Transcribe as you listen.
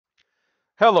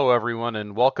Hello everyone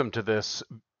and welcome to this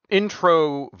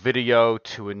intro video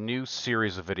to a new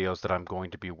series of videos that I'm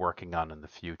going to be working on in the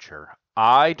future.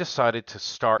 I decided to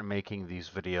start making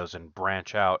these videos and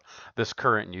branch out this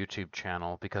current YouTube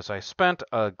channel because I spent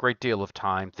a great deal of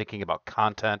time thinking about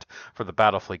content for the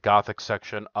Battlefleet Gothic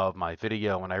section of my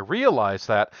video, and I realized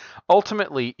that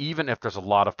ultimately, even if there's a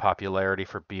lot of popularity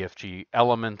for BFG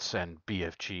elements and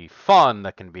BFG fun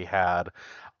that can be had,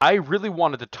 I really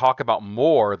wanted to talk about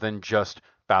more than just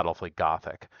Battlefleet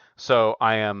Gothic. So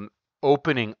I am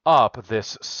opening up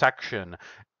this section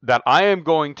that I am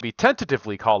going to be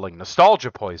tentatively calling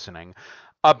Nostalgia Poisoning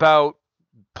about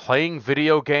playing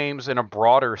video games in a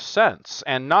broader sense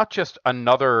and not just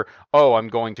another, oh, I'm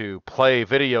going to play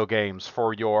video games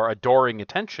for your adoring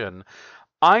attention.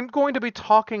 I'm going to be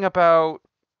talking about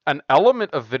an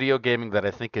element of video gaming that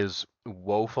I think is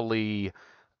woefully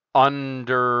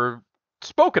under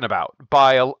spoken about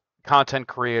by content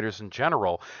creators in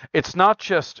general. It's not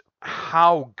just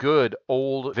how good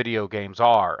old video games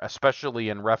are, especially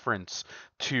in reference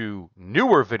to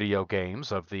newer video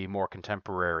games of the more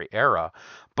contemporary era,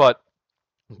 but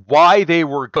why they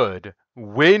were good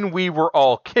when we were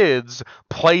all kids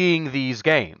playing these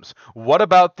games. What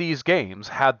about these games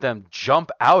had them jump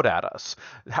out at us?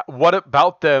 What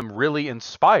about them really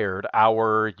inspired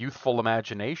our youthful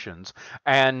imaginations?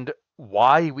 And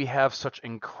why we have such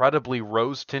incredibly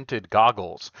rose-tinted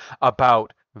goggles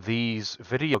about these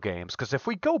video games. Because if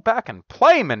we go back and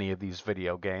play many of these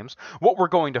video games, what we're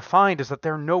going to find is that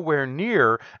they're nowhere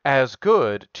near as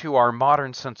good to our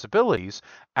modern sensibilities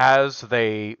as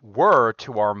they were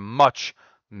to our much,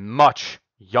 much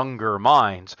younger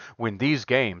minds when these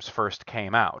games first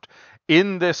came out.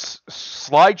 In this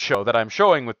slideshow that I'm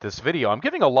showing with this video, I'm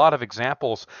giving a lot of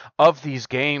examples of these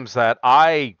games that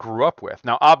I grew up with.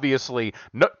 Now, obviously,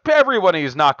 everyone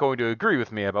is not going to agree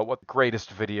with me about what the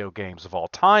greatest video games of all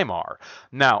time are.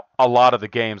 Now, a lot of the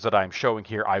games that I'm showing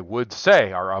here, I would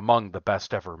say, are among the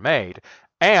best ever made,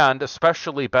 and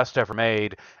especially best ever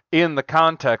made in the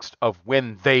context of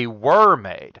when they were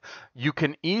made. You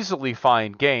can easily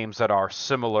find games that are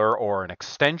similar or an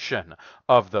extension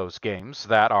of those games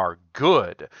that are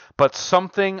good, but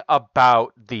something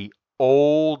about the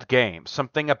old game,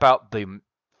 something about the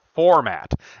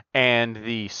format and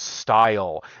the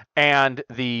style and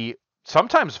the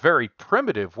sometimes very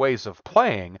primitive ways of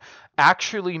playing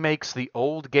actually makes the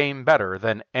old game better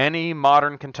than any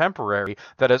modern contemporary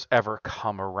that has ever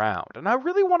come around. And I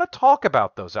really want to talk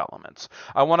about those elements.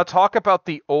 I want to talk about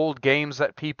the old games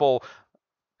that people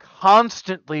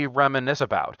constantly reminisce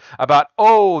about,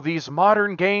 oh, these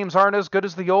modern games aren't as good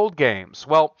as the old games.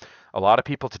 Well, a lot of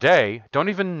people today don't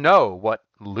even know what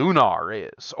Lunar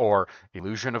is or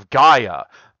Illusion of Gaia.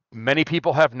 Many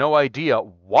people have no idea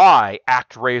why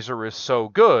ActRaiser is so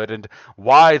good and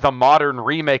why the modern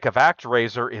remake of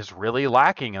ActRaiser is really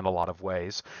lacking in a lot of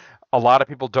ways. A lot of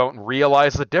people don't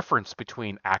realize the difference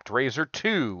between ActRaiser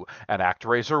 2 and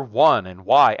ActRaiser 1 and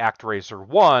why ActRaiser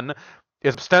 1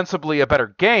 is ostensibly a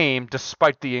better game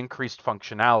despite the increased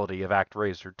functionality of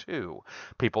ActRaiser 2.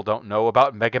 People don't know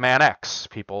about Mega Man X.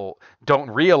 People don't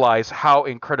realize how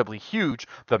incredibly huge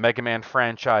the Mega Man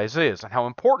franchise is and how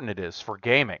important it is for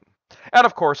gaming. And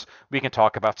of course, we can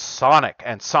talk about Sonic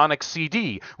and Sonic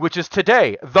CD, which is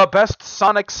today the best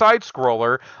Sonic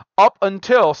side-scroller up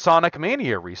until Sonic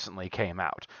Mania recently came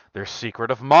out. There's Secret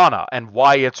of Mana and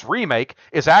why its remake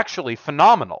is actually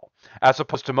phenomenal, as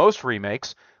opposed to most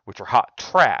remakes, which are hot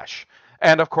trash.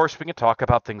 And of course, we can talk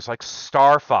about things like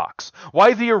Star Fox.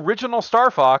 Why the original Star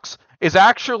Fox is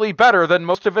actually better than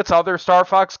most of its other Star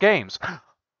Fox games.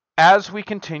 As we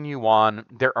continue on,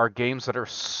 there are games that are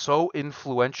so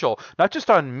influential, not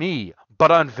just on me, but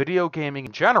on video gaming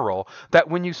in general, that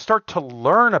when you start to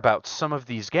learn about some of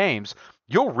these games,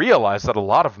 you'll realize that a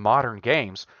lot of modern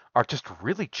games are just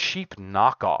really cheap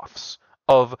knockoffs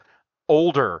of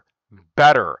older,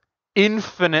 better,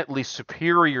 infinitely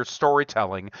superior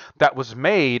storytelling that was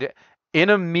made in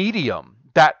a medium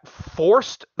that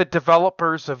forced the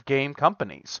developers of game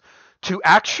companies to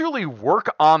actually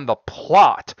work on the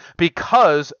plot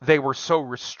because they were so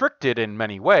restricted in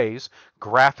many ways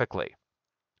graphically.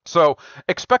 So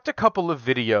expect a couple of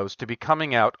videos to be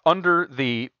coming out under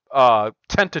the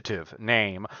tentative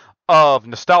name of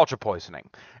Nostalgia Poisoning.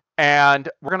 And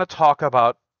we're going to talk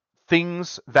about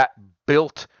things that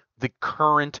built the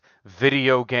current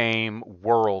video game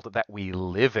world that we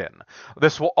live in.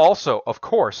 This will also, of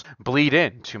course, bleed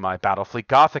into my Battlefleet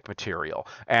Gothic material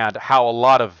and how a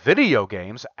lot of video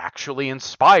games actually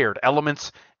inspired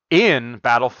elements in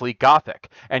Battlefleet Gothic.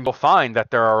 And you'll find that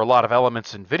there are a lot of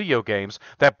elements in video games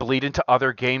that bleed into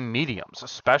other game mediums,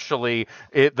 especially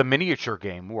the miniature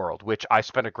game world, which I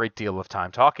spent a great deal of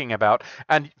time talking about.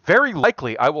 And very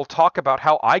likely I will talk about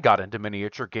how I got into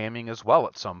miniature gaming as well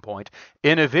at some point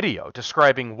in a video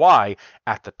describing why,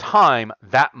 at the time,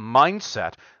 that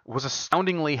mindset was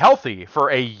astoundingly healthy for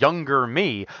a younger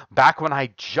me back when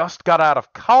I just got out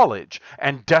of college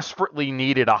and desperately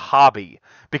needed a hobby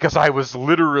because I was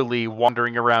literally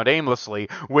wandering around aimlessly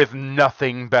with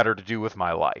nothing better to do with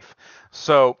my life.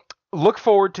 So look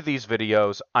forward to these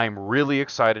videos. I'm really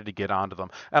excited to get onto them,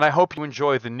 and I hope you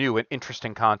enjoy the new and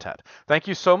interesting content. Thank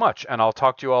you so much, and I'll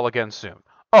talk to you all again soon.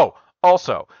 Oh,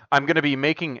 also, I'm going to be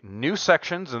making new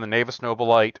sections in the Navis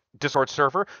Nobilite Discord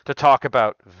server to talk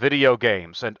about video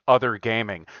games and other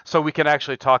gaming, so we can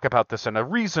actually talk about this in a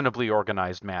reasonably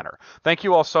organized manner. Thank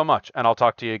you all so much, and I'll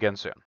talk to you again soon.